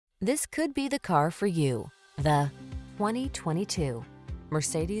This could be the car for you. The 2022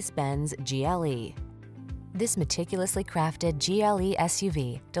 Mercedes-Benz GLE. This meticulously crafted GLE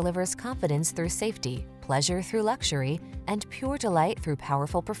SUV delivers confidence through safety, pleasure through luxury, and pure delight through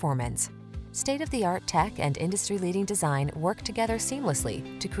powerful performance. State-of-the-art tech and industry-leading design work together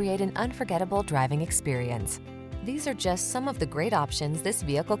seamlessly to create an unforgettable driving experience. These are just some of the great options this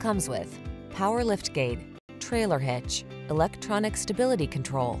vehicle comes with: power liftgate, trailer hitch, electronic stability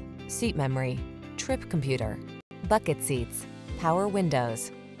control, seat memory, trip computer, bucket seats, power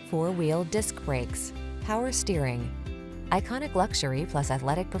windows, four-wheel disc brakes, power steering. Iconic luxury plus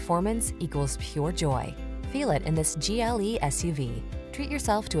athletic performance equals pure joy. Feel it in this GLE SUV. Treat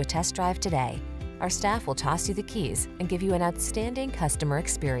yourself to a test drive today. Our staff will toss you the keys and give you an outstanding customer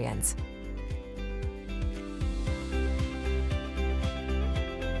experience.